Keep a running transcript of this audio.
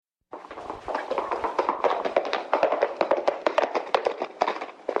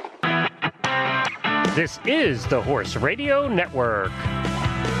This is the Horse Radio Network.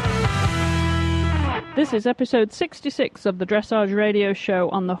 This is episode 66 of the Dressage Radio Show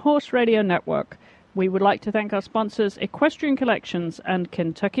on the Horse Radio Network. We would like to thank our sponsors, Equestrian Collections and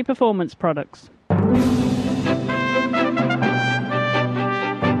Kentucky Performance Products.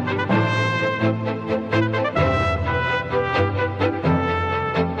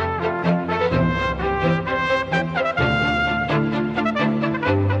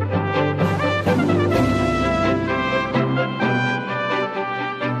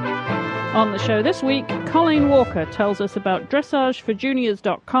 On the show this week, Colleen Walker tells us about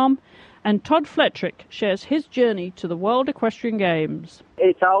DressageForJuniors.com, and Todd Flettrich shares his journey to the World Equestrian Games.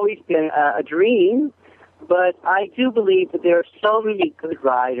 It's always been a dream, but I do believe that there are so many good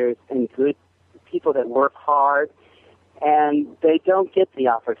riders and good people that work hard, and they don't get the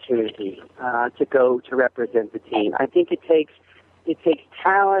opportunity to go to represent the team. I think it takes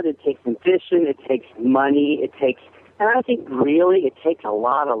talent, it takes ambition, it takes money, and I think really it takes a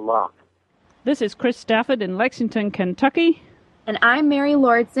lot of luck. This is Chris Stafford in Lexington, Kentucky. And I'm Mary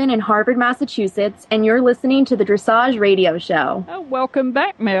Lauritsen in Harvard, Massachusetts, and you're listening to the Dressage Radio Show. Oh, welcome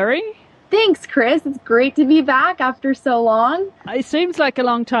back, Mary. Thanks, Chris. It's great to be back after so long. It seems like a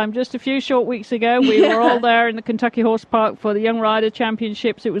long time. Just a few short weeks ago, we were all there in the Kentucky Horse Park for the Young Rider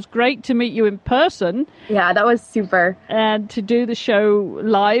Championships. It was great to meet you in person. Yeah, that was super. And to do the show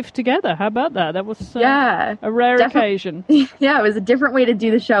live together. How about that? That was a rare occasion. Yeah, it was a different way to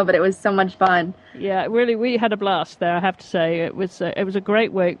do the show, but it was so much fun. Yeah, really, we had a blast there, I have to say. It was a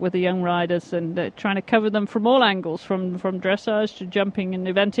great week with the young riders and trying to cover them from all angles, from dressage to jumping and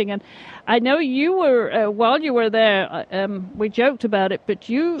eventing. And I know you were, while you were there, we joked about it, but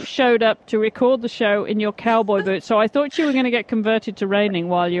you showed up to record the show in your cowboy boots. So I thought you were going to get converted to reining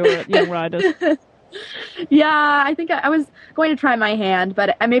while you were at Young Riders. Yeah, I think I was going to try my hand,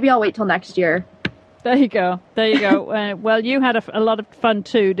 but maybe I'll wait till next year. There you go. Well, you had a lot of fun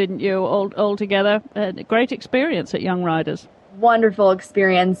too, didn't you, all together? A great experience at Young Riders. Wonderful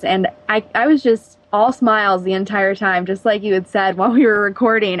experience, and I was just all smiles the entire time, just like you had said while we were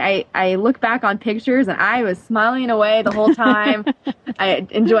recording. I look back on pictures, and I was smiling away the whole time. I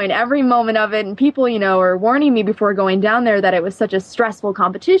enjoyed every moment of it, and people, were warning me before going down there that it was such a stressful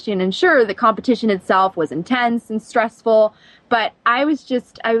competition, and sure, the competition itself was intense and stressful, but I was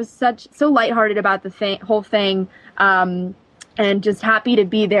so lighthearted about the whole thing, and just happy to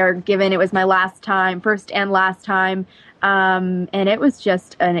be there, given it was my first and last time. And it was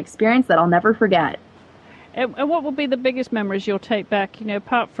just an experience that I'll never forget. And what will be the biggest memories you'll take back,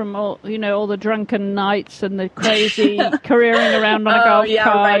 apart from all the drunken nights and the crazy careering around on a golf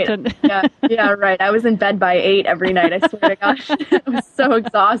cart? Right. Yeah, right. I was in bed by 8 every night, I swear to gosh. I was so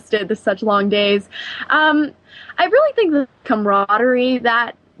exhausted, such long days. I really think the camaraderie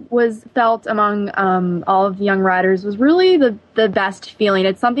that was felt among all of the young riders was really the best feeling.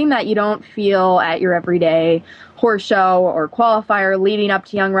 It's something that you don't feel at your everyday horse show or qualifier leading up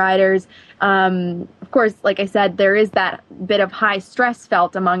to young riders. Of course, like I said, there is that bit of high stress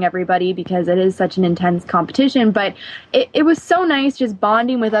felt among everybody because it is such an intense competition, but it was so nice just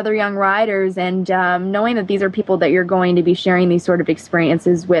bonding with other young riders and knowing that these are people that you're going to be sharing these sort of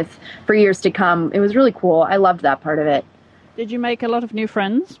experiences with for years to come. It was really cool. I loved that part of it. Did you make a lot of new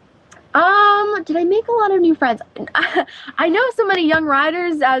friends? Did I make a lot of new friends? I know so many young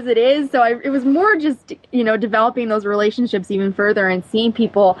riders as it is, so it was more just, developing those relationships even further and seeing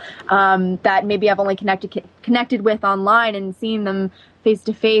people that maybe I've only connected with online, and seeing them face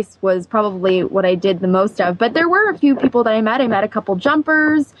to face was probably what I did the most of. But there were a few people that I met. I met a couple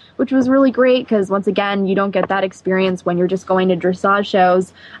jumpers, which was really great because, once again, you don't get that experience when you're just going to dressage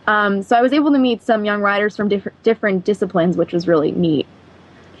shows. So I was able to meet some young riders from different disciplines, which was really neat.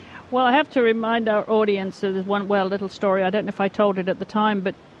 Well, I have to remind our audience, there's one little story. I don't know if I told it at the time,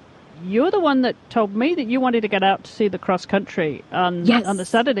 but you're the one that told me that you wanted to get out to see the cross country on the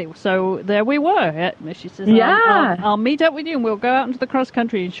Saturday. So there we were. She says, I'll meet up with you and we'll go out into the cross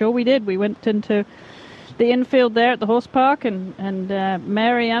country. And sure we did. We went into the infield there at the horse park, and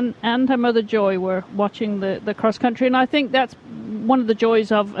Mary and her mother Joy were watching the cross country. And I think that's one of the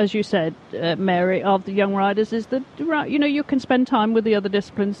joys of, as you said, Mary, of the young riders, is that you can spend time with the other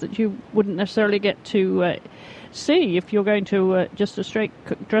disciplines that you wouldn't necessarily get to see if you're going to just a straight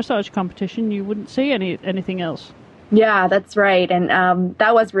dressage competition. You wouldn't see anything else. Yeah, that's right. And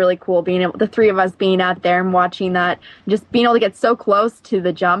that was really cool, the three of us being out there and watching that, just being able to get so close to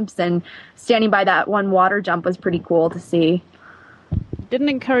the jumps, and standing by that one water jump was pretty cool to see. Didn't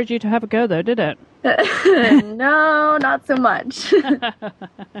encourage you to have a go, though, did it? No, not so much.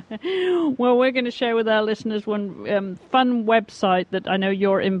 Well, we're going to share with our listeners one fun website that I know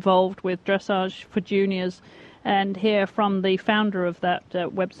you're involved with, Dressage for Juniors, and hear from the founder of that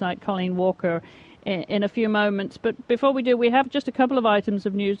website, Colleen Walker, in a few moments. But before we do, we have just a couple of items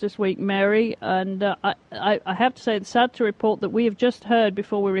of news this week, Mary, and I have to say it's sad to report that we have just heard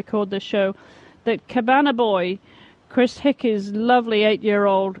before we record this show that Cabana Boy, Chris Hickey's lovely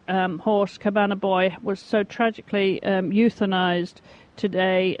 8-year-old horse, Cabana Boy, was so tragically euthanized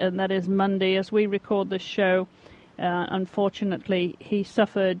today, and that is Monday as we record this show. Unfortunately, he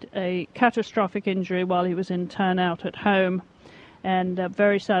suffered a catastrophic injury while he was in turnout at home. And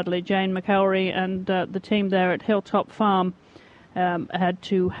very sadly, Jane McElry and the team there at Hilltop Farm had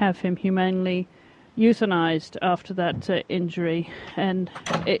to have him humanely euthanized after that injury. And,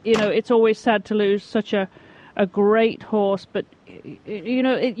 it's always sad to lose such a great horse. But,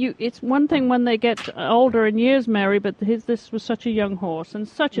 it's one thing when they get older in years, Mary, but this was such a young horse and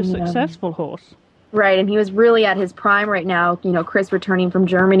such a successful horse. Right, and he was really at his prime right now. Chris returning from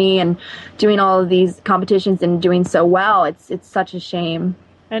Germany and doing all of these competitions and doing so well. It's such a shame.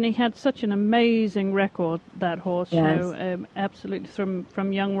 And he had such an amazing record, that horse. Yes. Absolutely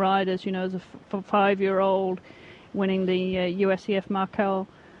from young riders. As a 5-year-old, winning the USEF Markel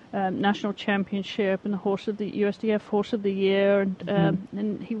National Championship and the USDF Horse of the Year,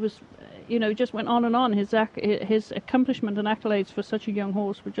 and he was. Just went on and on. His accomplishment and accolades for such a young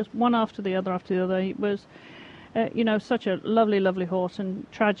horse were just one after the other after the other. He was, such a lovely, lovely horse, and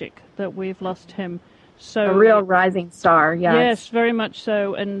tragic that we've lost him. So a real rising star, yes. Yes, very much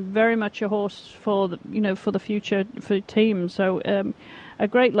so, and very much a horse for the future for the team. So a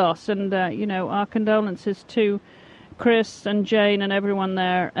great loss, and our condolences to Chris and Jane and everyone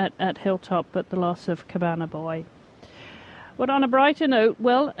there at Hilltop at the loss of Cabana Boy. But on a brighter note,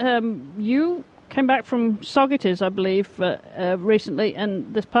 you came back from Saugerties, I believe, recently,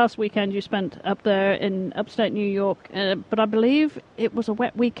 and this past weekend you spent up there in upstate New York. But I believe it was a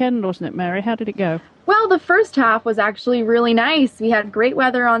wet weekend, wasn't it, Mary? How did it go? Well, the first half was actually really nice. We had great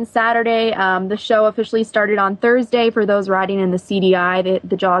weather on Saturday. The show officially started on Thursday for those riding in the CDI.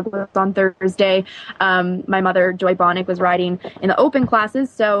 The jog was on Thursday. My mother, Joy Bonnick, was riding in the open classes,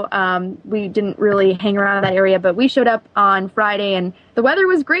 so we didn't really hang around that area. But we showed up on Friday, and the weather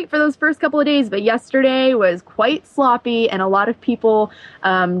was great for those first couple of days. But yesterday was quite sloppy, and a lot of people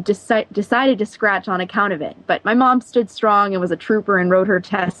decided to scratch on account of it. But my mom stood strong and was a trooper and rode her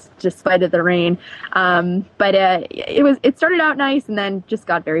test despite of the rain. But it started out nice and then just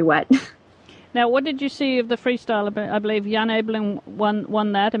got very wet. Now, what did you see of the freestyle? I believe Jan Ebeling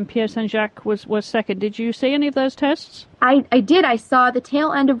won that, and Pierre Saint-Jacques was second. Did you see any of those tests? I did. I saw the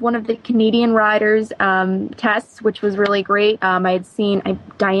tail end of one of the Canadian riders' tests, which was really great. I had seen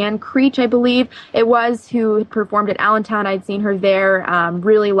Diane Creech, I believe it was, who had performed at Allentown. I'd seen her there.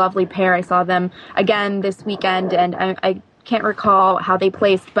 Really lovely pair. I saw them again this weekend, and I can't recall how they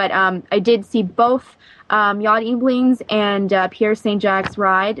placed, but I did see both Jan Ebling's and Pierre Saint-Jacques'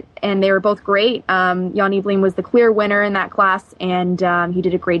 ride, and they were both great. Jan Ebling was the clear winner in that class, and he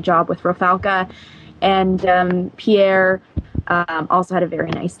did a great job with Rofalka, and Pierre also had a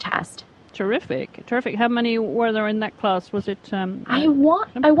very nice test. Terrific. How many were there in that class? Was it? I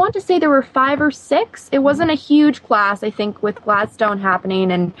want to say there were 5 or 6. It wasn't a huge class. I think with Gladstone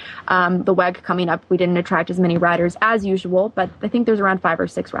happening and the WEG coming up, we didn't attract as many riders as usual. But I think there's around 5 or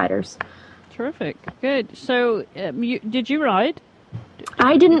 6 riders. Terrific. Good. So, did you ride?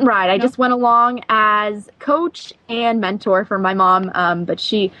 I didn't ride. I just went along as coach and mentor for my mom. But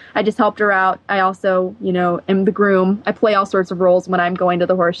I just helped her out. I also, am the groom. I play all sorts of roles when I'm going to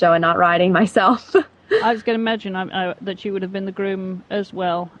the horse show and not riding myself. I was going to imagine that you would have been the groom as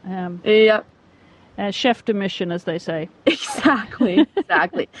well. Yep. Chef de mission, as they say. Exactly.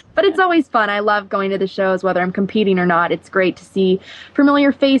 But it's always fun. I love going to the shows, whether I'm competing or not. It's great to see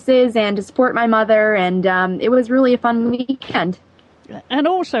familiar faces and to support my mother. And it was really a fun weekend. And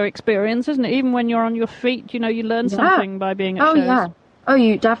also experience, isn't it? Even when you're on your feet, you learn something by being at shows. Oh, yeah. Oh,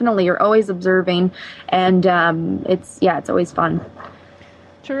 you're always observing. And it's always fun.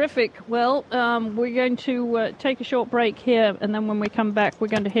 Terrific. Well, we're going to take a short break here, and then when we come back, we're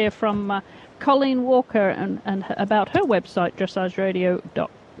going to hear from Colleen Walker and about her website, Dressage Radio.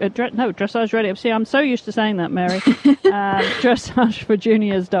 Dressage Radio. See, I'm so used to saying that, Mary.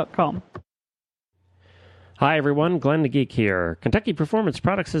 DressageForJuniors.com. Hi, everyone. Glenn the Geek here. Kentucky Performance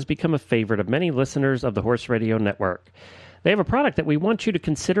Products has become a favorite of many listeners of the Horse Radio Network. They have a product that we want you to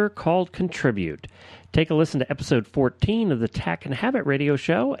consider called Contribute. Take a listen to episode 14 of the Tack and Habit Radio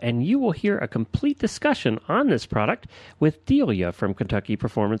Show, and you will hear a complete discussion on this product with Delia from Kentucky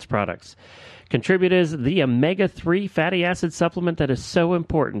Performance Products. Contribute is the omega-3 fatty acid supplement that is so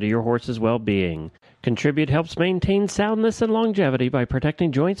important to your horse's well-being. Contribute helps maintain soundness and longevity by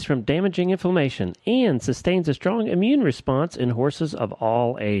protecting joints from damaging inflammation and sustains a strong immune response in horses of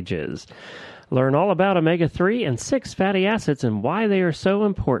all ages. Learn all about omega-3 and 6 fatty acids and why they are so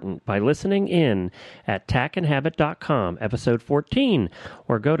important by listening in at tackandhabit.com, episode 14,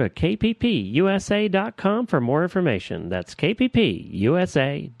 or go to kppusa.com for more information. That's kppusa.com.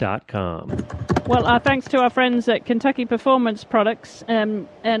 Well, thanks to our friends at Kentucky Performance Products, and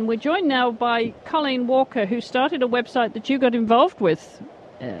we're joined now by Colleen Walker, who started a website that you got involved with,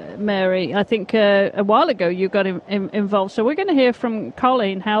 Mary. I think a while ago you got involved. So we're going to hear from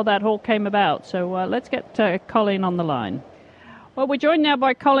Colleen how that all came about. So let's get Colleen on the line. Well, we're joined now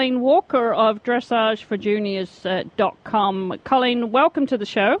by Colleen Walker of DressageForJuniors.com. Colleen, welcome to the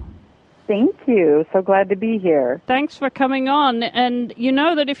show. Thank you. So glad to be here. Thanks for coming on. And you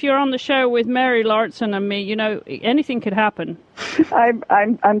know that if you're on the show with Mary Lauritsen and me, you know, anything could happen.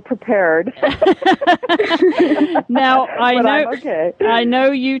 I'm prepared. Now, okay. I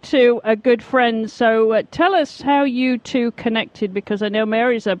know you two are good friends, so tell us how you two connected, because I know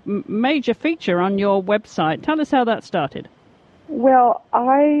Mary's a major feature on your website. Tell us how that started. Well,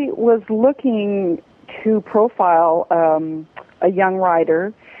 I was looking to profile a young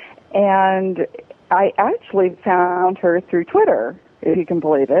rider, and I actually found her through Twitter, if you can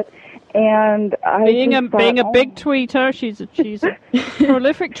believe it. And I being a big tweeter, she's a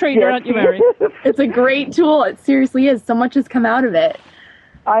prolific tweeter, yes, aren't you, Mary? It's a great tool. It seriously is. So much has come out of it.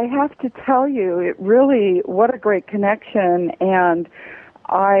 I have to tell you, it really, what a great connection. And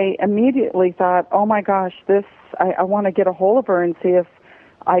I immediately thought, oh my gosh, I want to get a hold of her and see if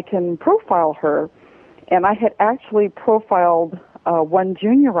I can profile her. And I had actually profiled one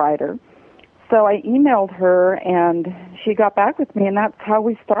junior rider. So I emailed her, and she got back with me, and that's how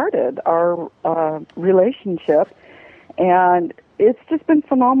we started our relationship. And it's just been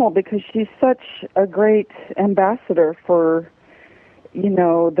phenomenal because she's such a great ambassador for, you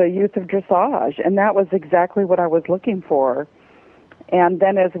know, the youth of dressage, and that was exactly what I was looking for. And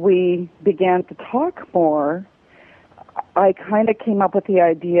then as we began to talk more, I kind of came up with the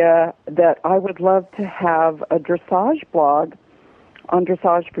idea that I would love to have a dressage blog on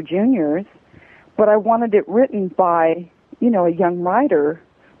Dressage for Juniors, but I wanted it written by, you know, a young writer,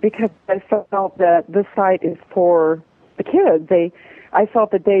 because I felt that the site is for the kids. I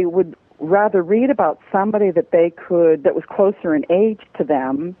felt that they would rather read about somebody that was closer in age to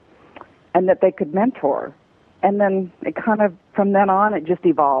them and that they could mentor. And then it kind of, from then on, it just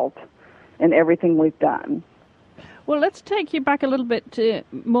evolved in everything we've done. Well, let's take you back a little bit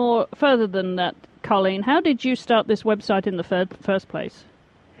more further than that, Colleen. How did you start this website in the first place?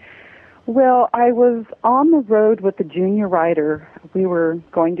 Well, I was on the road with a junior rider. We were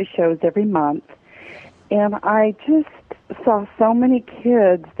going to shows every month, and I just saw so many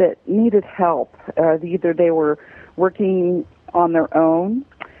kids that needed help. Either they were working on their own,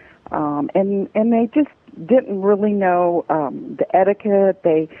 and they just didn't really know the etiquette.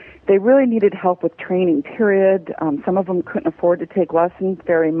 They really needed help with training, period. Some of them couldn't afford to take lessons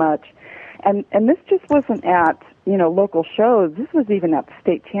very much. And this just wasn't at, you know, local shows. This was even at the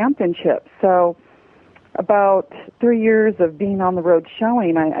state championship. So about 3 years of being on the road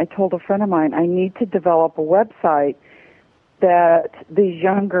showing, I told a friend of mine, I need to develop a website that these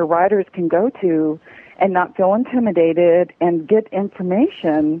younger riders can go to and not feel intimidated and get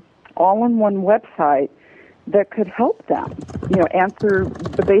information all in one website that could help them, you know, answer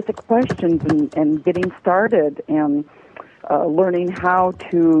the basic questions and getting started and learning how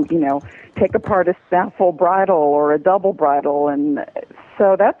to, you know, take apart a snaffle bridle or a double bridle. And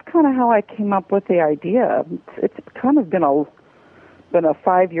so that's kind of how I came up with the idea. It's kind of been a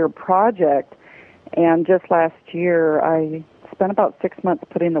 5-year project, and just last year I spent about 6 months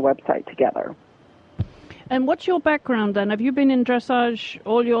putting the website together. And what's your background then? Have you been in dressage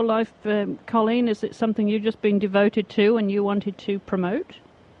all your life, Colleen? Is it something you've just been devoted to and you wanted to promote?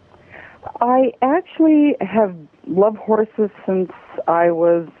 I actually have loved horses since I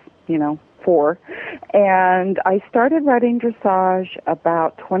was, 4. And I started riding dressage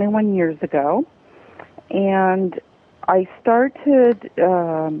about 21 years ago. And I started,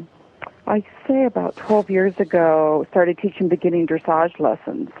 I say about 12 years ago, started teaching beginning dressage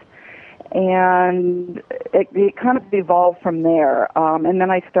lessons. And it kind of evolved from there. And then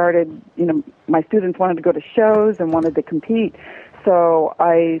I started, my students wanted to go to shows and wanted to compete. so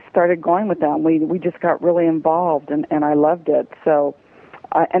I started going with them. We just got really involved, and I loved it. So,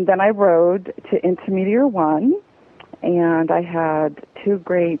 and then I rode to Intermediate 1, and I had 2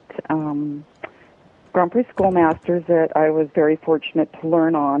 great Grand Prix schoolmasters that I was very fortunate to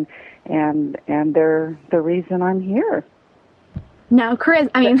learn on, and they're the reason I'm here. Now, not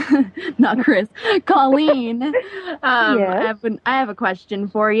Chris, Colleen, Yes. I have a question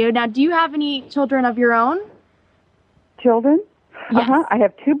for you. Now, do you have any children of your own? Children? Yes. I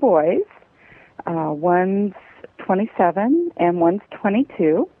have 2 boys. One's 27 and one's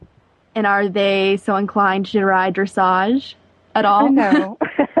 22. And are they so inclined to ride dressage at all? No.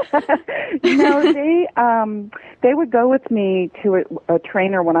 No, they would go with me to a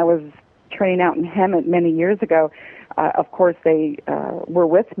trainer when I was training out in Hemet many years ago. Of course, they were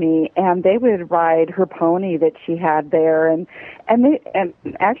with me, and they would ride her pony that she had there. And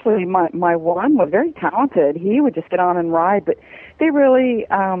actually, my one was very talented. He would just get on and ride, but they really,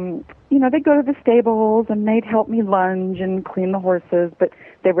 they'd go to the stables and they'd help me lunge and clean the horses, but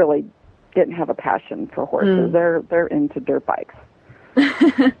they really didn't have a passion for horses. They're into dirt bikes.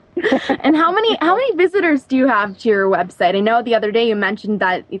 And how many visitors do you have to your website? I know the other day you mentioned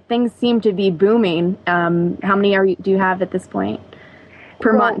that things seem to be booming. How many do you have at this point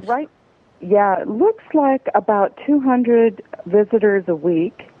per month? Right. Yeah, it looks like about 200 visitors a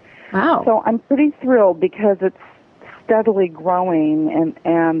week. Wow. So I'm pretty thrilled because it's steadily growing,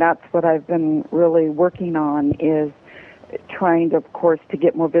 and that's what I've been really working on, is trying to, of course, to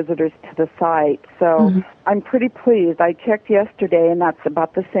get more visitors to the site. So I'm pretty pleased. I checked yesterday, and that's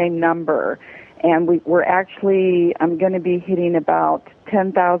about the same number. And I'm going to be hitting about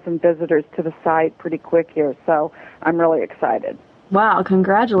 10,000 visitors to the site pretty quick here. So I'm really excited. Wow,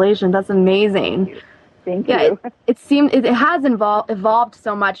 congratulations. That's amazing. Thank you. It has evolved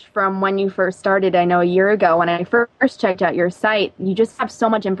so much from when you first started, I know, a year ago. When I first checked out your site, you just have so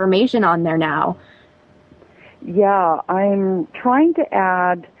much information on there now. Yeah, I'm trying to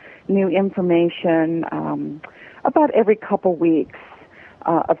add new information about every couple weeks.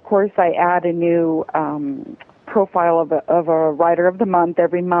 Of course, I add a new profile of a rider of the month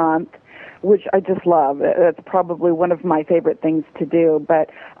every month, which I just love. That's probably one of my favorite things to do. But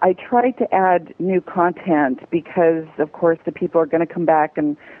I try to add new content because, of course, the people are going to come back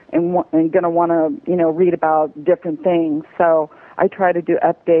and going to want to, read about different things. So I try to do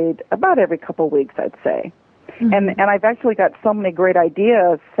update about every couple weeks, I'd say. And I've actually got so many great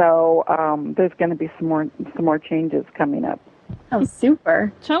ideas, so there's going to be some more changes coming up. Oh,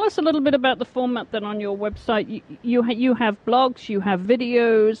 super. Tell us a little bit about the format then on your website. You have blogs, you have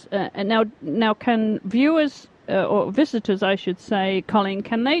videos, and now can viewers or visitors, I should say, Colleen,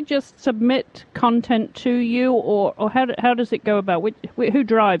 can they just submit content to you, or how does it go about? Who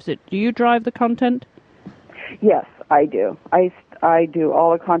drives it? Do you drive the content? Yes, I do. I do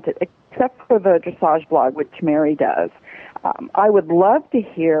all the content except for the dressage blog, which Mary does. I would love to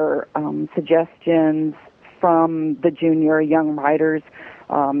hear suggestions from the junior young riders,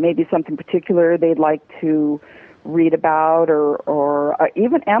 maybe something particular they'd like to read about, or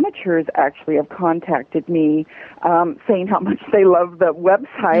even amateurs actually have contacted me saying how much they love the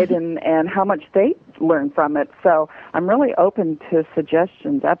website and how much they learn from it. So I'm really open to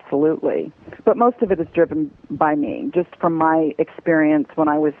suggestions, absolutely. But most of it is driven by me, just from my experience when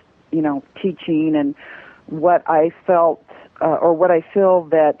I was teaching, and what I felt or what I feel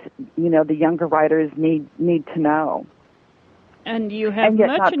that the younger riders need to know. And you have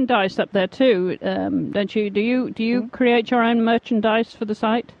merchandise up there too, don't you? Do you create your own merchandise for the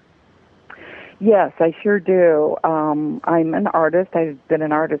site? Yes, I sure do. I'm an artist. I've been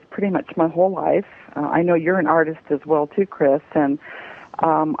an artist pretty much my whole life. I know you're an artist as well too, Chris. And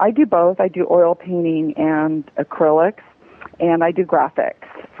I do both. I do oil painting and acrylics, and I do graphics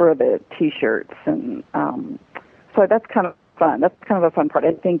for the T-shirts, and so that's kind of fun. That's kind of a fun part.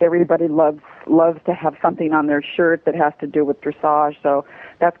 I think everybody loves to have something on their shirt that has to do with dressage, so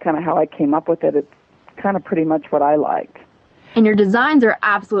that's kind of how I came up with it. It's kind of pretty much what I like. And your designs are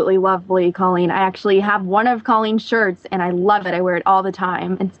absolutely lovely, Colleen. I actually have one of Colleen's shirts, and I love it. I wear it all the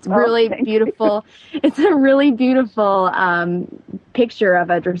time. It's really beautiful. It's a really beautiful picture of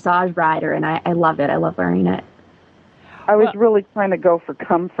a dressage rider, and I love it. I love wearing it. I was really trying to go for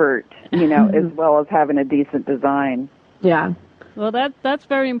comfort, as well as having a decent design. Yeah. Well, that's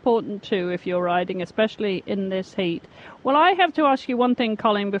very important too if you're riding, especially in this heat. Well, I have to ask you one thing,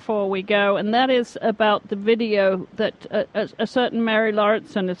 Colleen, before we go, and that is about the video that a certain Mary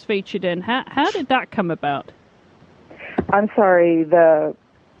Lauritsen is featured in. How did that come about? I'm sorry, the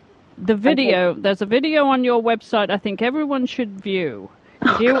video. There's a video on your website I think everyone should view.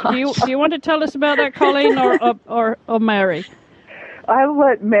 Do you want to tell us about that, Colleen, or Mary? I'll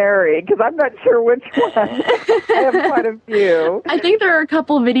let Mary, because I'm not sure which one. I have quite a few. I think there are a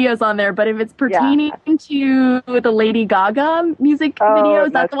couple videos on there, but if it's pertaining to the Lady Gaga music video,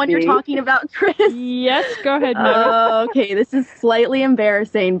 is that the one you're talking about, Chris? Yes, go ahead, Mary. Okay, this is slightly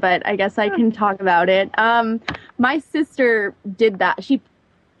embarrassing, but I guess I can talk about it. My sister did that. She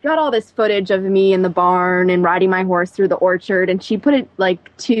got all this footage of me in the barn and riding my horse through the orchard, and she put it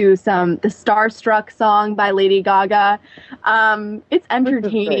to the Starstruck song by Lady Gaga. It's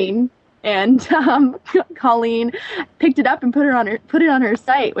entertaining, and Colleen picked it up and put it on her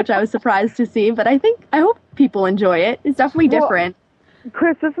site, which I was surprised to see. But I hope people enjoy it. It's definitely different.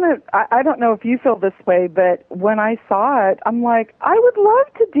 Chris, isn't it? I don't know if you feel this way, but when I saw it, I'm like, I would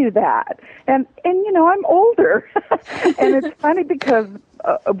love to do that. And I'm older, and it's funny because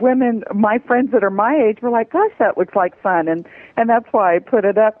women, my friends that are my age, were like, "Gosh, that looks like fun," and that's why I put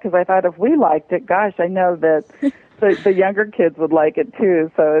it up, because I thought if we liked it, gosh, I know that the younger kids would like it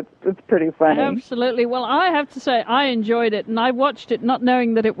too. So it's pretty funny. Absolutely. Well, I have to say I enjoyed it, and I watched it not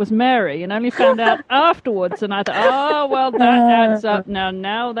knowing that it was Mary, and only found out afterwards. And I thought, oh well, that adds up now.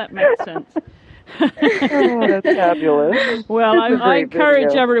 Now that makes sense. Oh, that's fabulous. Well, I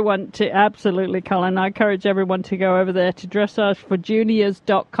encourage everyone to, absolutely, Colin, I encourage everyone to go over there to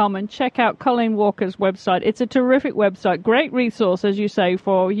dressageforjuniors.com and check out Colleen Walker's website. It's a terrific website, great resource, as you say,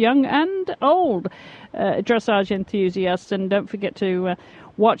 for young and old dressage enthusiasts. And don't forget to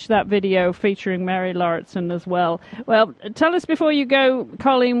watch that video featuring Mary Lauritsen as well. Well, tell us before you go,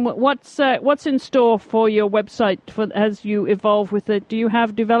 Colleen, what's in store for your website as you evolve with it? Do you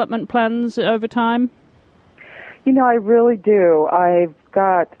have development plans over time? I really do. I've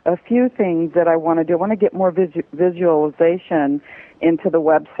got a few things that I want to do. I want to get more visualization into the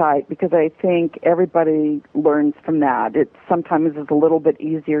website, because I think everybody learns from that. It sometimes is a little bit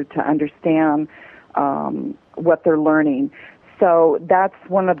easier to understand what they're learning. So that's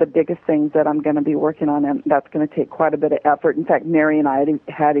one of the biggest things that I'm going to be working on, and that's going to take quite a bit of effort. In fact, Mary and I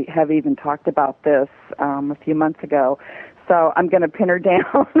have even talked about this a few months ago. So I'm going to pin her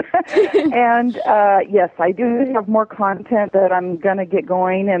down. And yes, I do have more content that I'm going to get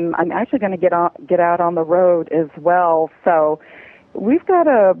going, and I'm actually going to get out on the road as well. So we've got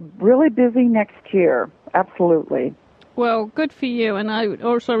a really busy next year. Absolutely. Well, good for you. And I would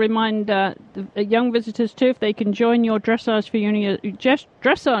also remind the young visitors, too, if they can join your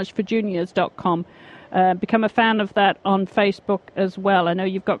dressageforjuniors.com, become a fan of that on Facebook as well. I know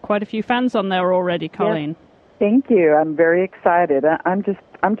you've got quite a few fans on there already, Colleen. Yes. Thank you. I'm very excited. I'm just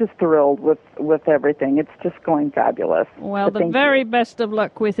thrilled with everything. It's just going fabulous. Well, the very best of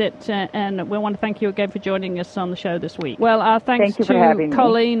luck with it, and we want to thank you again for joining us on the show this week. Well, our thanks to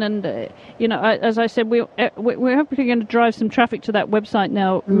Colleen, and as I said, we're hopefully going to drive some traffic to that website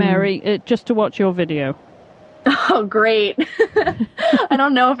now, Mary, just to watch your video. Oh, great. I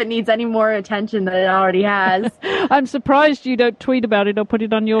don't know if it needs any more attention than it already has. I'm surprised you don't tweet about it or put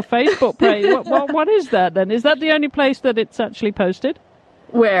it on your Facebook page. What is that then? Is that the only place that it's actually posted?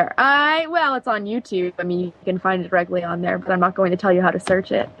 Where? Well, it's on YouTube. I mean, you can find it directly on there, but I'm not going to tell you how to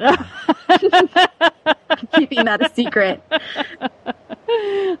search it. Keeping that a secret.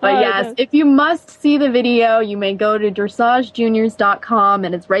 But yes, if you must see the video, you may go to dressagejuniors.com,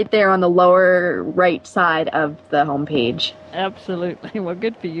 and it's right there on the lower right side of the homepage. Absolutely. Well,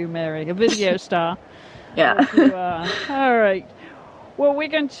 good for you, Mary. A video star. Yeah. You are. All right. Well, we're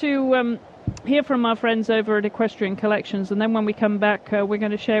going to hear from our friends over at Equestrian Collections, and then when we come back, we're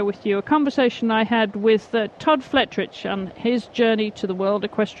going to share with you a conversation I had with Todd Flettrich on his journey to the World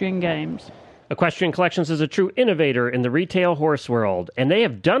Equestrian Games. Equestrian Collections is a true innovator in the retail horse world, and they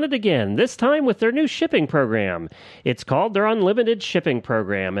have done it again, this time with their new shipping program. It's called their Unlimited Shipping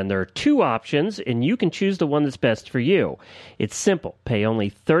Program, and there are two options, and you can choose the one that's best for you. It's simple. Pay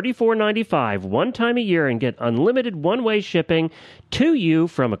only $34.95 one time a year and get unlimited one-way shipping to you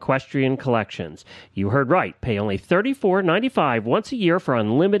from Equestrian Collections. You heard right. Pay only $34.95 once a year for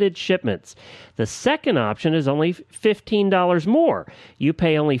unlimited shipments. The second option is only $15 more. You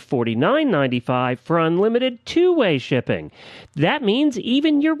pay only $49.95 for unlimited two-way shipping. That means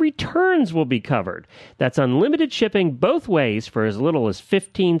even your returns will be covered. That's unlimited shipping both ways for as little as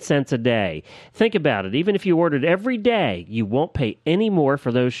 15 cents a day. Think about it. Even if you ordered every day, you won't pay any more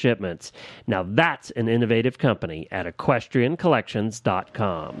for those shipments. Now that's an innovative company at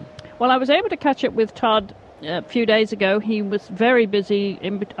equestriancollections.com. Well, I was able to catch up with Todd a few days ago. He was very busy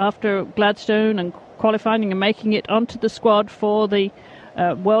after Gladstone and qualifying and making it onto the squad for the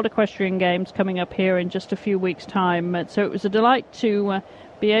World Equestrian Games coming up here in just a few weeks' time. So it was a delight to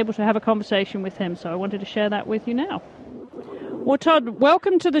be able to have a conversation with him. So I wanted to share that with you now. Well, Todd,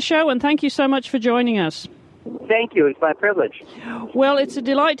 welcome to the show, and thank you so much for joining us. Thank you. It's my privilege. Well, it's a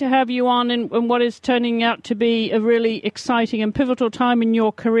delight to have you on in what is turning out to be a really exciting and pivotal time in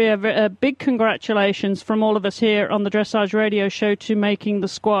your career. Big congratulations from all of us here on the Dressage Radio Show to making the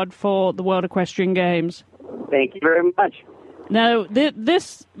squad for the World Equestrian Games. Thank you very much. Now,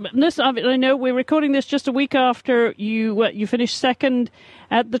 this I know we're recording this just a week after you finished second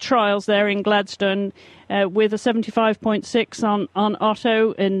at the trials there in Gladstone with a 75.6 on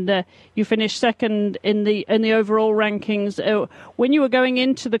Otto, and you finished second in the overall rankings. When you were going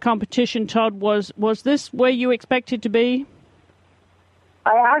into the competition, Todd, was this where you expected to be?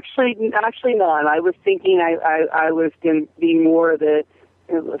 I actually not. I was thinking I was going to be more the,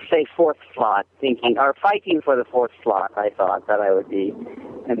 say, fourth slot, fighting for the fourth slot. I thought that I would be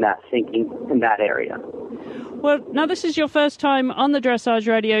in that area. Well, now this is your first time on the Dressage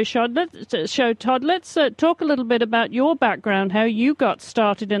Radio Show. Todd, let's talk a little bit about your background, how you got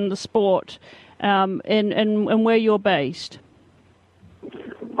started in the sport, and where you're based.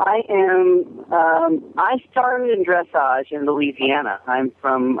 I started in dressage in Louisiana. I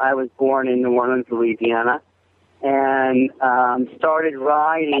was born in New Orleans, Louisiana, and started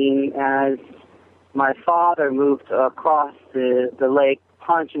riding as my father moved across the lake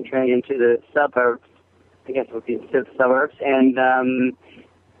Pontchartrain into the suburbs. I guess it would be the suburbs. And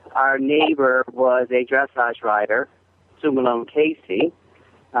our neighbor was a dressage rider, Sue Malone Casey,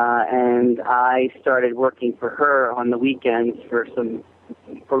 and I started working for her on the weekends for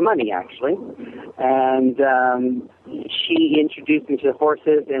money, actually. And she introduced me to the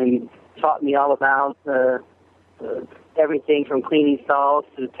horses and taught me all about everything from cleaning stalls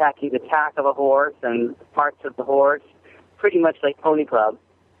to the tack of a horse and parts of the horse, pretty much like Pony Club.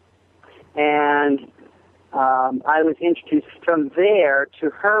 And I was introduced from there to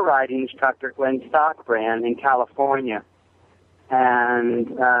her riding instructor, Gwen Stockbrand, in California. And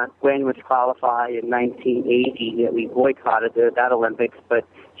Gwen was qualified in 1980. We boycotted that Olympics, but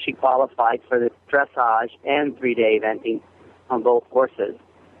she qualified for the dressage and 3-day eventing on both horses.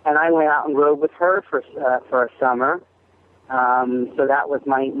 And I went out and rode with her for a summer. So that was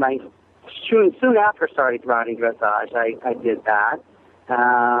my soon after starting riding dressage, I did that.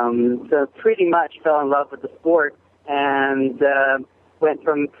 So pretty much fell in love with the sport and went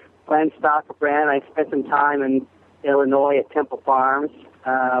from Glen Stockbrand. I spent some time in Illinois at Temple Farms,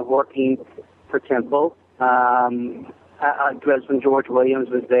 working for Temple. When George Williams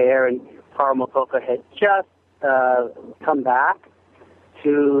was there, and Carl Mokoka had just come back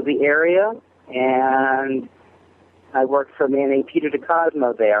to the area, and I worked for a man named Peter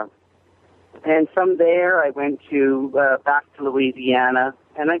DeCosmo there. And from there, I went back to Louisiana,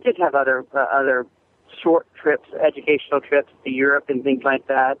 and I did have other short trips, educational trips to Europe and things like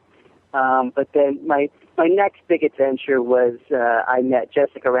that. But then my next big adventure was I met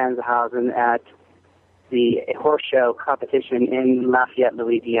Jessica Ranzhausen at the horse show competition in Lafayette,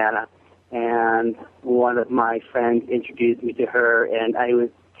 Louisiana, and one of my friends introduced me to her, and I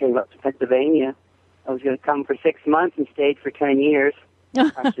came up to Pennsylvania. I was going to come for 6 months and stayed for 10 years.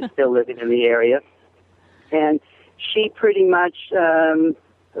 I'm just still living in the area. And she pretty much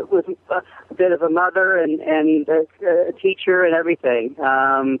was a bit of a mother and a teacher and everything.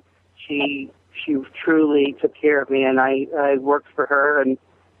 She truly took care of me, and I worked for her, and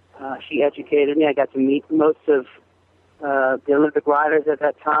she educated me. I got to meet most of the Olympic riders at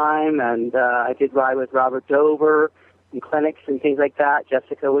that time, and I did ride with Robert Dover in clinics and things like that.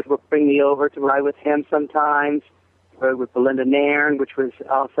 Jessica would bring me over to ride with him sometimes. Rode with Belinda Nairn, which was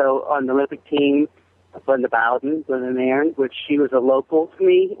also on the Olympic team. Belinda Nairn, which she was a local to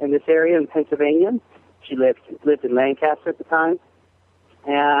me in this area in Pennsylvania. She lived in Lancaster at the time.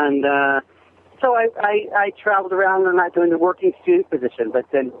 And so I traveled around and not doing the working student position, but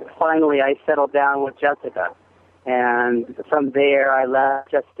then finally I settled down with Jessica. And from there I left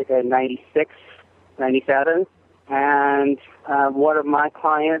Jessica in 96, 97, and one of my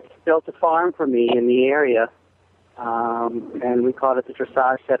clients built a farm for me in the area, and we called it the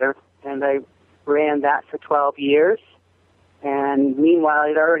Dressage Center, and I ran that for 12 years. And meanwhile,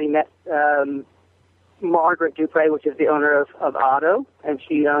 I'd already met Margaret Dupre, which is the owner of Otto, and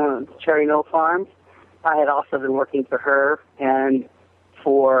she owned Cherry Knoll Farms. I had also been working for her and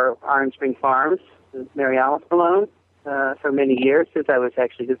for Iron Spring Farms, Mary Alice Malone, for many years, since I was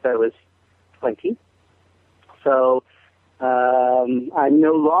 20. So I'm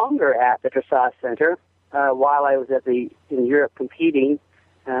no longer at the Dressage Center. While I was in Europe competing,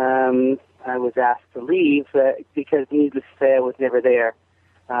 I was asked to leave because, needless to say, I was never there.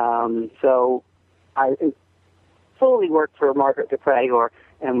 So I fully worked for Margaret Dupre,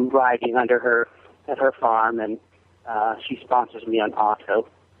 and riding under her at her farm, and she sponsors me on Otto.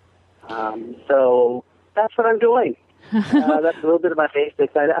 So that's what I'm doing. That's a little bit of my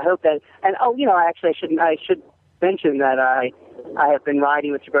basics. I hope that, and I should mention that I have been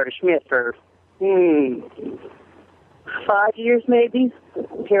riding with Roberta Schmidt for 5 years maybe,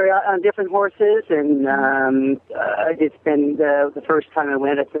 on different horses, and it's been the first time I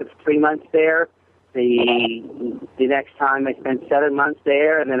went, I spent 3 months there. The next time I spent 7 months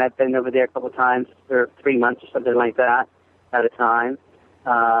there, and then I've been over there a couple of times for 3 months or something like that at a time.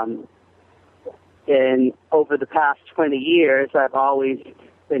 And over the past 20 years, I've always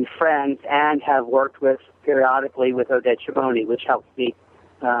been friends and have worked with periodically with Odette Chimoni, which helps me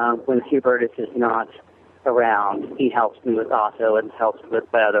when Hubertus is not around. He helps me with Otto and helps with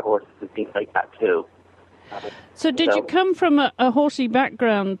my other horses and things like that too. So did you come from a horsey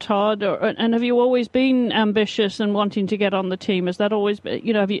background, Todd, and have you always been ambitious and wanting to get on the team? Has that always been,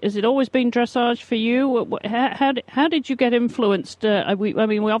 has it always been dressage for you? How did you get influenced?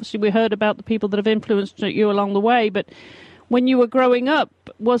 We heard about the people that have influenced you along the way, but when you were growing up,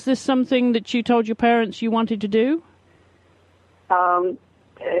 was this something that you told your parents you wanted to do? My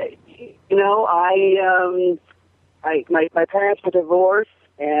parents were divorced,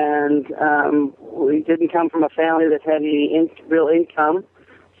 and we didn't come from a family that had any real income,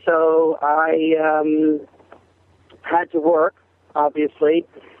 so I had to work, obviously.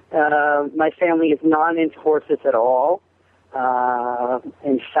 My family is not into horses at all.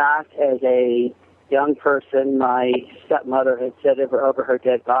 In fact, as a young person, my stepmother had said over her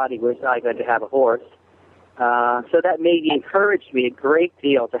dead body, was I going to have a horse? So that made me encourage me a great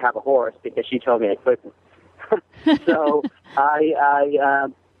deal to have a horse, because she told me I couldn't. So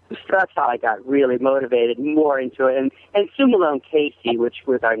that's how I got really motivated more into it. And Sue Malone Casey, which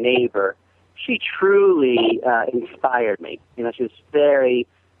was our neighbor, she truly inspired me. She was very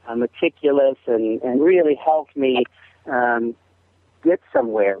meticulous and really helped me get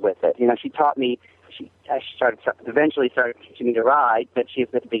somewhere with it. She taught me. She eventually started teaching me to ride, but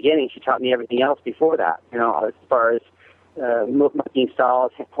at the beginning she taught me everything else before that. As far as monkey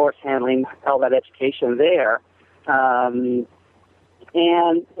stalls, horse handling, all that education there. And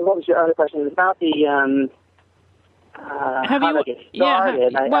what was your other question? It was about the how I get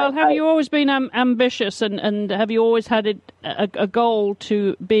started. Have you always been ambitious, and have you always had a goal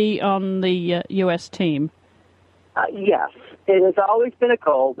to be on the U.S. team? Yes, it has always been a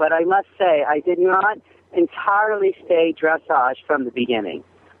goal, but I must say I did not entirely stay dressage from the beginning.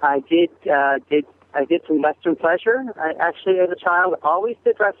 I did some Western pleasure. I actually, as a child, always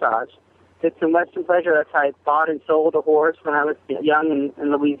did dressage. Did some Western pleasure. That's how I bought and sold a horse when I was young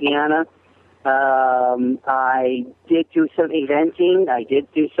in Louisiana. I did do some eventing. I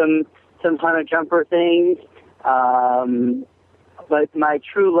did do some hunter jumper things. But my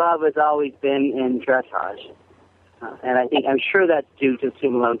true love has always been in dressage. And I'm sure that's due to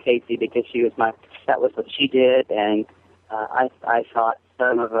Sue Malone Casey, because that was what she did, and I thought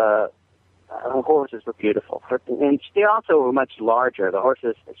some of her horses were beautiful. And they also were much larger. The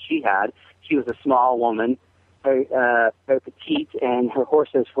horses that she had, she was a small woman, very petite, and her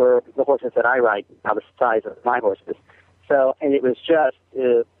horses were the horses that I ride, now the size of my horses. So, and it was just,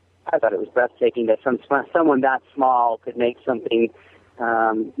 I thought it was breathtaking that someone that small could make something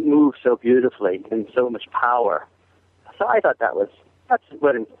move so beautifully and so much power. So I thought that's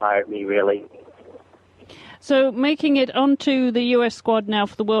what inspired me, really. So making it onto the U.S. squad now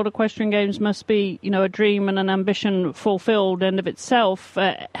for the World Equestrian Games must be, a dream and an ambition fulfilled in of itself.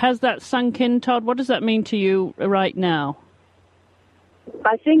 Has that sunk in, Todd? What does that mean to you right now?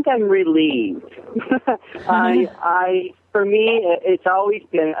 I think I'm relieved. For me, it's always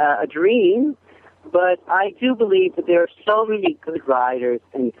been a dream, but I do believe that there are so many good riders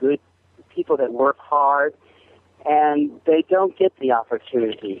and good people that work hard, and they don't get the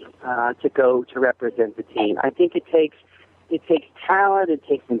opportunity to go to represent the team. I think it takes talent, it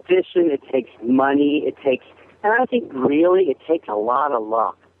takes ambition, it takes money, and I think really it takes a lot of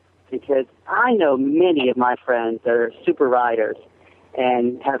luck, because I know many of my friends that are super riders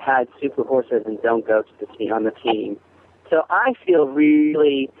and have had super horses and don't go to the team on the team. So I feel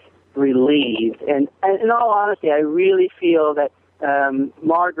really relieved, and in all honesty, I really feel that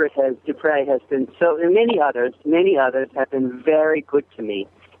Margaret Dupre has been so, and many others have been very good to me.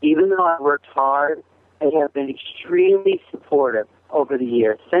 Even though I worked hard, they have been extremely supportive over the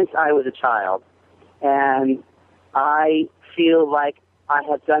years, since I was a child. And I feel like I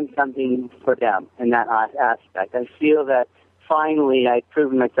have done something for them in that aspect. I feel that finally I've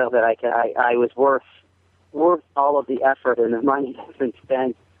proven myself that I was worth all of the effort and the money that's been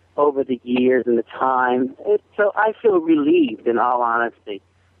spent over the years and the time. So I feel relieved, in all honesty.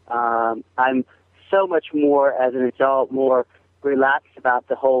 I'm so much more, as an adult, more relaxed about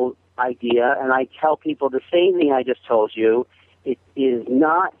the whole idea, and I tell people the same thing I just told you. It is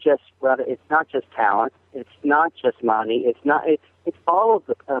not just it's not just talent, it's not just money, it's all of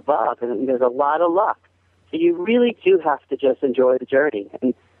the above, and there's a lot of luck. So you really do have to just enjoy the journey.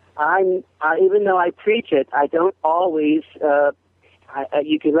 And even though I preach it, I don't always.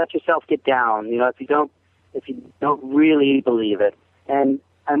 You can let yourself get down, if you don't really believe it. And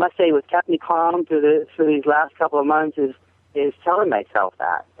I must say, what kept me calm through these last couple of months is telling myself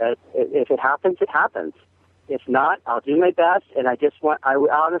that if it happens, it happens. If not, I'll do my best. And I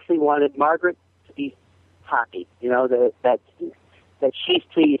honestly wanted Margaret to be happy, that she's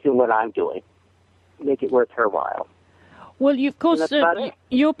pleased in what I'm doing, make it worth her while. Well, of course,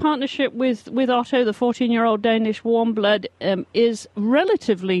 your partnership with Otto, the 14-year-old Danish warm blood, is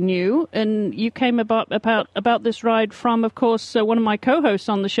relatively new, and you came about this ride from, of course, one of my co-hosts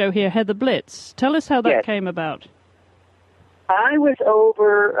on the show here, Heather Blitz. Tell us how that came about. I was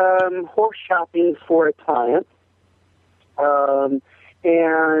over horse shopping for a client,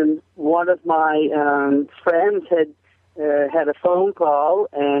 and one of my friends had a phone call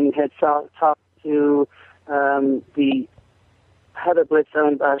and had talked to the Heather Blitz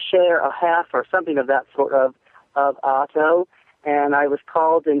owned a half or something of that sort of Otto, and I was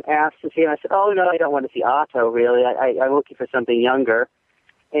called and asked to see him. I said, "Oh no, I don't want to see Otto. Really, I'm looking for something younger."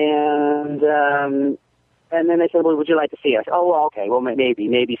 And then they said, "Well, would you like to see us?" "Oh, well, okay. Well,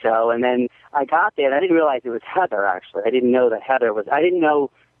 maybe so." And then I got there, and I didn't realize it was Heather. Actually, I didn't know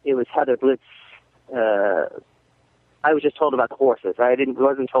it was Heather Blitz. I was just told about the horses.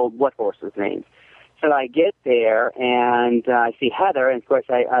 Wasn't told what horses' names. So I get there, and I see Heather, and of course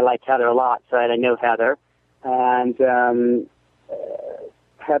I like Heather a lot, so I know Heather. And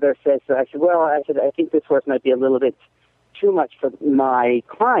Heather says, I said, I think this horse might be a little bit too much for my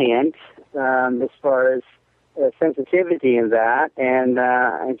client as far as sensitivity in that. And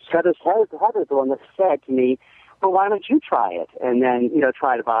Heather's the one that said to me, "Well, why don't you try it?" And then,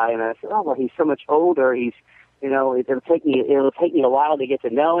 try to buy. And I said, "Oh, well, he's so much older. It'll take me a while to get to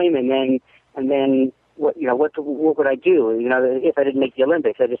know him, and then what would I do? If I didn't make the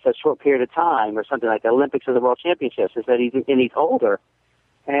Olympics, I just a short period of time or something like the Olympics or the World Championships." Is that he's older,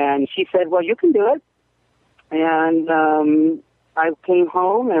 and she said, "Well, you can do it." And I came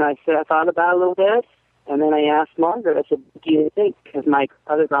home and I thought about it a little bit, and then I asked Margaret. I said, "Do you think?" Because my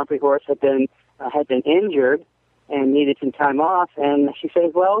other Grand Prix horse had been injured and needed some time off, and she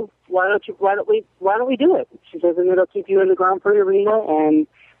says, "Well, why don't we do it?" She says, "And it'll keep you in the Grand Prix arena, and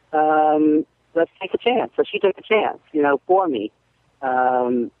let's take a chance." So she took a chance, for me.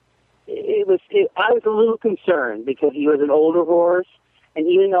 I was a little concerned because he was an older horse, and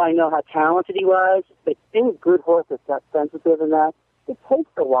even though I know how talented he was, but any good horse that's that sensitive in that, it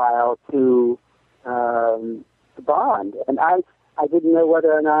takes a while to bond. And I didn't know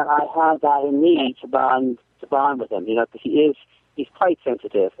whether or not I had that in me to bond with him, because he's quite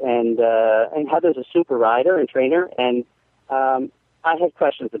sensitive. And Heather's a super rider and trainer, and I had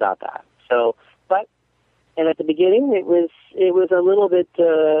questions about that. So, and at the beginning, it was a little bit.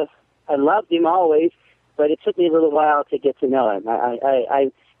 I loved him always, but it took me a little while to get to know him.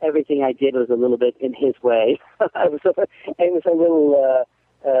 I everything I did was a little bit in his way. It was a little.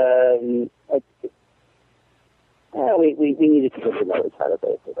 We needed to get to know each other,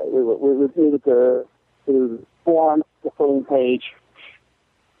 basically. We needed to form the same page.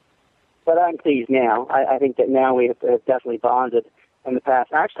 But I'm pleased now. I think that now we have definitely bonded in the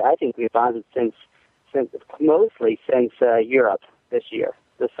past. Actually, I think we've bonded mostly since Europe this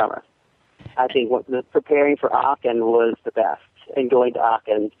summer. I think preparing for Aachen was the best, and going to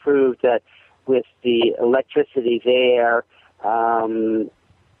Aachen proved that with the electricity there, I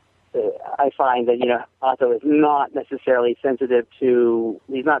find that, Otto is not necessarily sensitive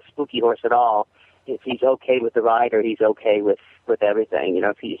he's not a spooky horse at all. If he's okay with the rider, he's okay with everything.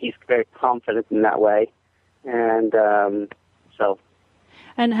 He's very confident in that way. And so.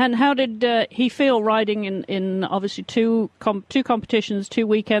 And how did he feel riding in obviously two competitions, 2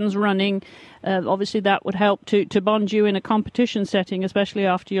 weekends running? Obviously, that would help to bond you in a competition setting, especially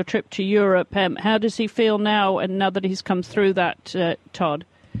after your trip to Europe. How does he feel now, and now that he's come through that, Todd?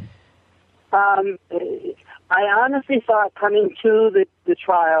 I honestly thought coming to the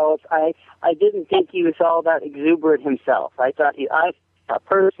trials, I didn't think he was all that exuberant himself. I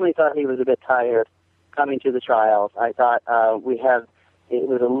personally thought he was a bit tired coming to the trials. I thought it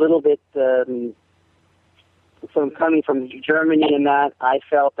was a little bit from coming from Germany and that. I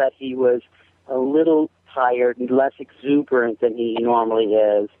felt that he was a little tired and less exuberant than he normally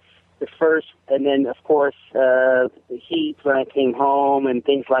is. And then of course the heat when I came home and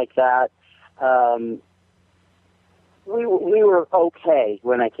things like that. we were okay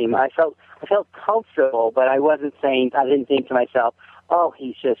when I came. I felt comfortable, but I didn't think to myself, oh,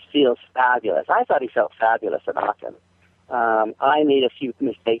 he just feels fabulous. I thought he felt fabulous at Aachen. I made a few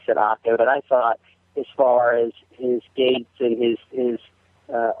mistakes at Aachen, but I thought as far as his gaits and his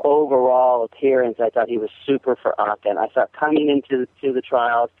overall appearance, I thought he was super for Aachen. I thought coming into the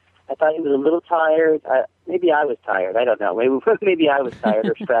trials, I thought he was a little tired. Maybe I was tired. I don't know. Maybe I was tired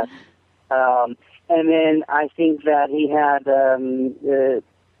or stressed. And then I think that he had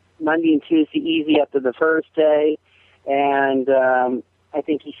Monday and Tuesday easy after the first day, and I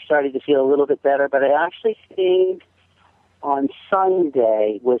think he started to feel a little bit better. But I actually think on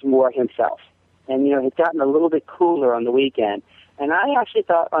Sunday was more himself. And, he'd gotten a little bit cooler on the weekend. And I actually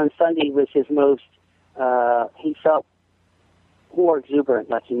thought on Sunday was his most, he felt more exuberant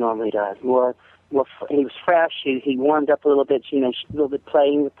like he normally does. He was fresh. He warmed up a little bit, a little bit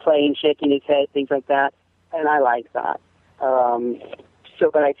playing, shaking his head, things like that. And I like that.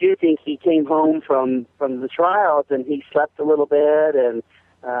 But I do think he came home from the trials and he slept a little bit. And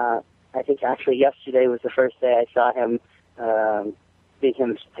I think actually yesterday was the first day I saw him be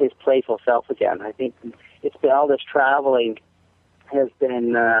his playful self again. I think it's been all this traveling has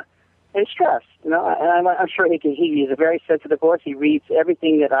been and stress, and I'm sure he's a very sensitive horse. He reads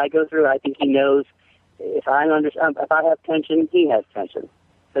everything that I go through. I think he knows if I have tension, he has tension.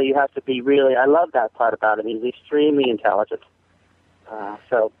 So you have to be really. I love that part about him. He's extremely intelligent.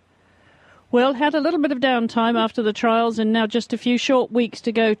 Well, had a little bit of downtime after the trials, and now just a few short weeks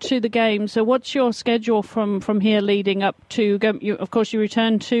to go to the games. So, what's your schedule from here leading up to? Of course, you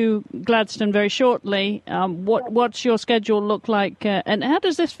return to Gladstone very shortly. What's your schedule look like, and how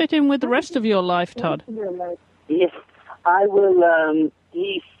does this fit in with the rest of your life, Todd? Yes, I will.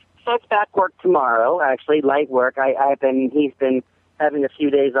 He starts back work tomorrow. Actually, light work. He's been having a few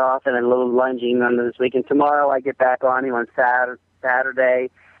days off and a little lunging on this week. And tomorrow, I get back on him on Saturday.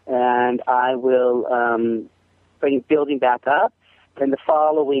 And I will bring building back up. And the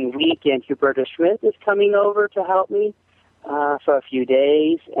following weekend, Huberta Schmidt is coming over to help me for a few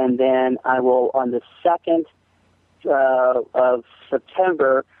days. And then I will, on the 2nd of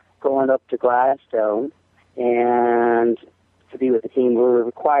September, going up to Gladstone and to be with the team. We were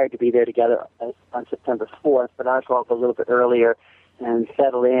required to be there together on September 4th, but I'll go up a little bit earlier and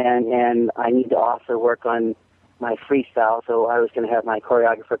settle in. And I need to also work on my freestyle, so I was going to have my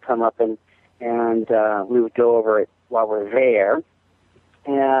choreographer come up and we would go over it while we're there.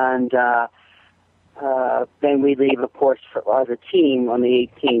 And then we leave, of course, as a team on the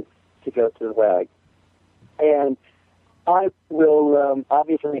 18th to go to the WAG. And I will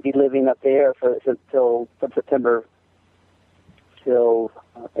obviously be living up there from September till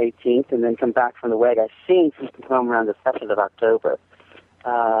 18th, and then come back from the WAG. I think we can come around the 2nd of October.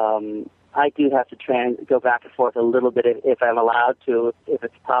 I do have to go back and forth a little bit if I'm allowed to, if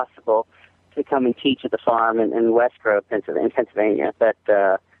it's possible, to come and teach at the farm in West Grove, Pennsylvania. But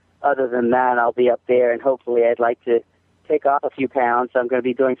other than that, I'll be up there, and hopefully I'd like to take off a few pounds. So I'm going to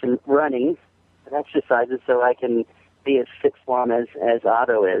be doing some running and exercises so I can be as fit form as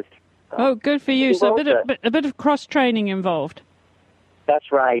Otto is. So, oh, good for you. So a bit of cross-training involved.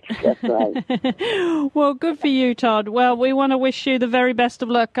 That's right. That's right. Well, good for you, Todd. Well, we want to wish you the very best of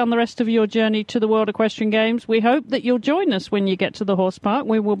luck on the rest of your journey to the World Equestrian Games. We hope that you'll join us when you get to the horse park.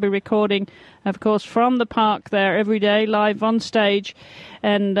 We will be recording, of course, from the park there every day, live on stage.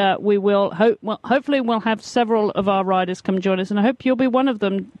 And we will hopefully we'll have several of our riders come join us. And I hope you'll be one of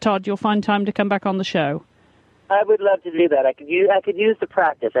them, Todd. You'll find time to come back on the show. I would love to do that. I could use the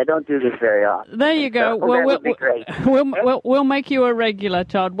practice. I don't do this very often. There you go. So that would be great. We'll make you a regular,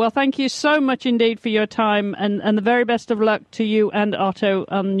 Todd. Well, thank you so much indeed for your time, and the very best of luck to you and Otto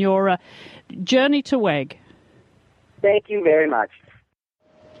on your journey to WEG. Thank you very much.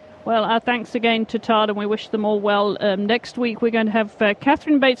 Well, our thanks again to Todd, and we wish them all well. Next week we're going to have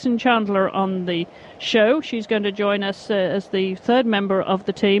Catherine Bateson-Chandler on the show. She's going to join us as the third member of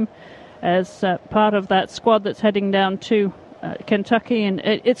the team, as part of that squad that's heading down to Kentucky. And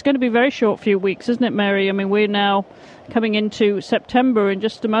it's going to be a very short few weeks, isn't it, Mary? I mean, we're now coming into September in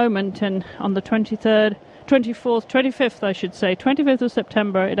just a moment, and on the 23rd, 24th, 25th, I should say, 25th of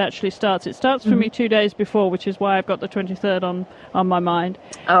September, it actually starts. It starts for me 2 days before, which is why I've got the 23rd on my mind.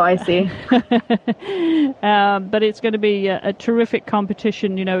 Oh, I see. But it's going to be a terrific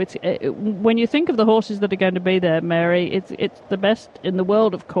competition. You know, when you think of the horses that are going to be there, Mary, it's the best in the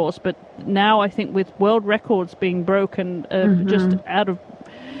world, of course. But now I think with world records being broken, just out of,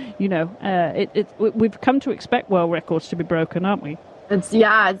 we've come to expect world records to be broken, aren't we? It's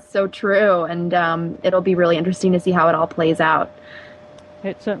so true, and it'll be really interesting to see how it all plays out.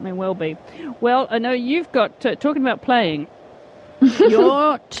 It certainly will be. Well, I know you've got, talking about playing,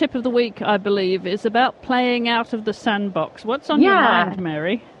 your tip of the week, I believe, is about playing out of the sandbox. What's on your mind,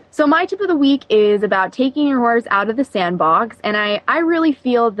 Mary? So my tip of the week is about taking your horse out of the sandbox, and I really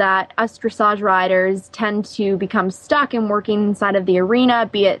feel that us dressage riders tend to become stuck in working inside of the arena,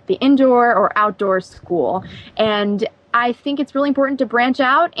 be it the indoor or outdoor school. And I think it's really important to branch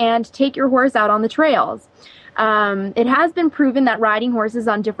out and take your horse out on the trails. It has been proven that riding horses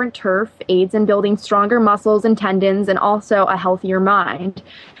on different turf aids in building stronger muscles and tendons and also a healthier mind.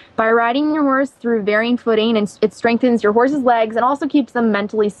 By riding your horse through varying footing, and it strengthens your horse's legs and also keeps them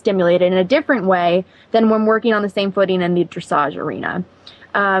mentally stimulated in a different way than when working on the same footing in the dressage arena.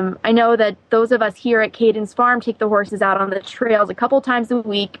 I know that those of us here at Cadence Farm take the horses out on the trails a couple times a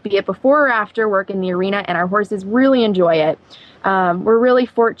week, be it before or after work in the arena, and our horses really enjoy it. We're really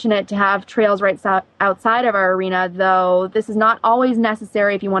fortunate to have trails right outside of our arena, though this is not always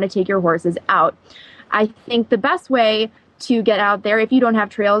necessary if you want to take your horses out. I think the best way to get out there, if you don't have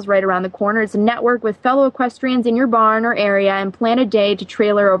trails right around the corner, is to network with fellow equestrians in your barn or area and plan a day to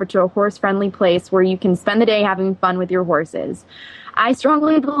trailer over to a horse-friendly place where you can spend the day having fun with your horses. I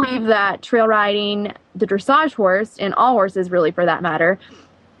strongly believe that trail riding the dressage horse, and all horses really for that matter,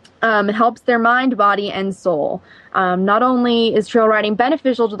 helps their mind, body, and soul. Not only is trail riding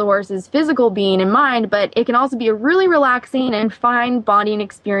beneficial to the horse's physical being and mind, but it can also be a really relaxing and fine bonding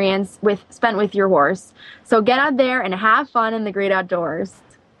experience spent with your horse. So get out there and have fun in the great outdoors.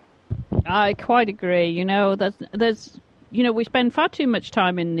 I quite agree. We spend far too much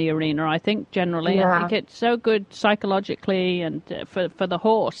time in the arena, I think, generally. Yeah. I think it's so good psychologically and for the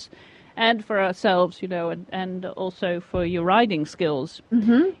horse. And for ourselves, and also for your riding skills,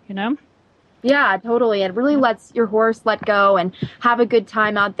 Yeah, totally. It really lets your horse let go and have a good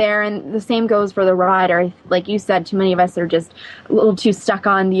time out there. And the same goes for the rider. Like you said, too many of us are just a little too stuck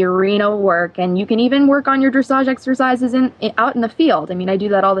on the arena work. And you can even work on your dressage exercises out in the field. I mean, I do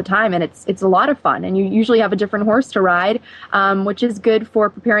that all the time, and it's a lot of fun. And you usually have a different horse to ride, which is good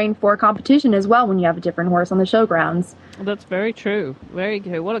for preparing for competition as well when you have a different horse on the showgrounds. Well, that's very true. Very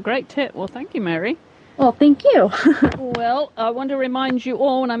good. What a great tip. Well, thank you, Mary. Well, thank you. Well, I want to remind you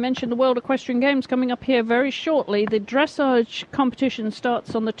all, when I mentioned the World Equestrian Games coming up here very shortly, the dressage competition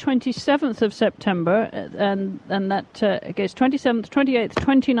starts on the 27th of September, and that goes 27th, 28th,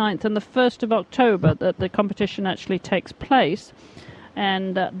 29th, and the 1st of October that the competition actually takes place.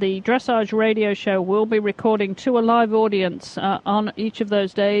 And the Dressage radio show will be recording to a live audience on each of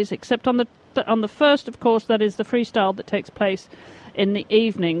those days, except on the first, of course, that is the freestyle that takes place in the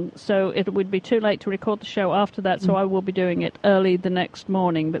evening, so it would be too late to record the show after that, so I will be doing it early the next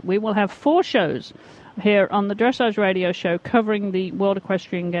morning. But we will have 4 shows here on the Dressage Radio Show covering the World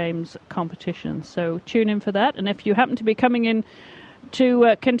Equestrian Games competition, so tune in for that. And if you happen to be coming in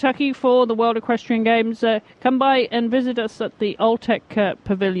to Kentucky for the World Equestrian Games, come by and visit us at the Alltech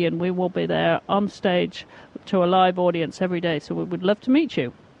Pavilion. We will be there on stage to a live audience every day, so we would love to meet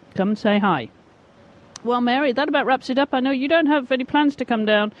you. Come say hi. Well, Mary, that about wraps it up. I know you don't have any plans to come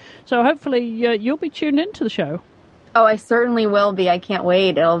down, so hopefully you'll be tuned into the show. Oh, I certainly will be. I can't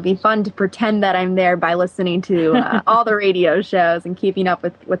wait. It'll be fun to pretend that I'm there by listening to all the radio shows and keeping up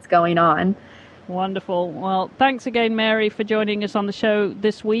with what's going on. Wonderful. Well, thanks again, Mary, for joining us on the show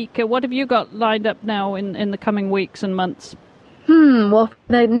this week. What have you got lined up now in the coming weeks and months? Well, for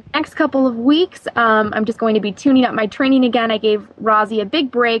the next couple of weeks, I'm just going to be tuning up my training again. I gave Rozzy a big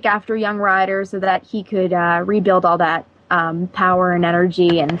break after Young Rider so that he could rebuild all that power and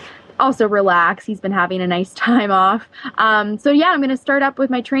energy and also relax. He's been having a nice time off. So yeah, I'm going to start up with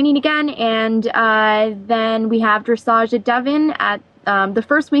my training again, and then we have Dressage at Devon at the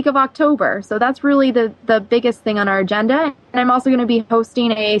first week of October. So that's really the biggest thing on our agenda. And I'm also going to be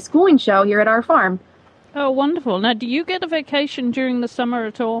hosting a schooling show here at our farm. Oh, wonderful. Now, do you get a vacation during the summer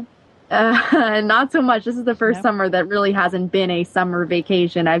at all? Not so much. This is the first summer that really hasn't been a summer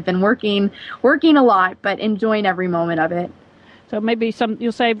vacation. I've been working a lot, but enjoying every moment of it. So maybe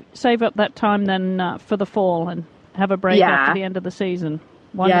you'll save up that time then for the fall and have a break after the end of the season.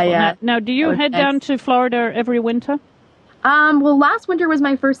 Wonderful. Yeah. Now, do you head down to Florida every winter? Well, last winter was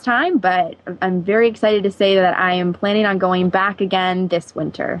my first time, but I'm very excited to say that I am planning on going back again this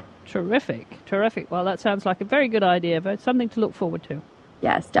winter. Terrific. Well, that sounds like a very good idea, but something to look forward to.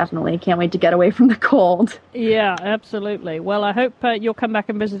 Yes, definitely. Can't wait to get away from the cold. Yeah, absolutely. Well, I hope you'll come back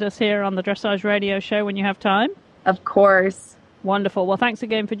and visit us here on the Dressage Radio Show when you have time. Of course. Wonderful. Well, thanks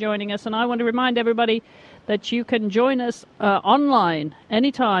again for joining us. And I want to remind everybody that you can join us online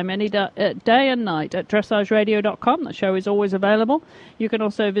anytime, any day and night at dressageradio.com. The show is always available. You can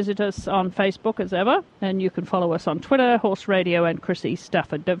also visit us on Facebook as ever, and you can follow us on Twitter, Horse Radio, and Chris E.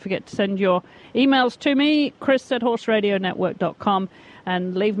 Stafford. Don't forget to send your emails to me, chris@horseradionetwork.com,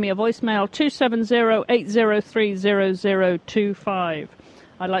 and leave me a voicemail, 270-803-0025.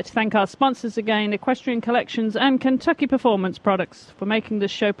 I'd like to thank our sponsors again, Equestrian Collections and Kentucky Performance Products, for making this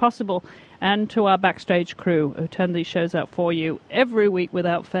show possible, and to our backstage crew who turn these shows out for you every week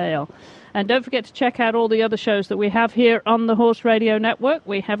without fail. And don't forget to check out all the other shows that we have here on the Horse Radio Network.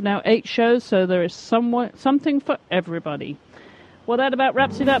 We have now 8 shows, so there is something for everybody. Well, that about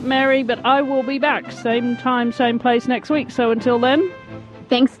wraps it up, Mary, but I will be back same time, same place next week. So until then...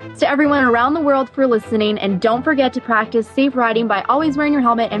 Thanks to everyone around the world for listening, and don't forget to practice safe riding by always wearing your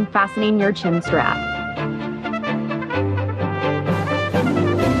helmet and fastening your chin strap.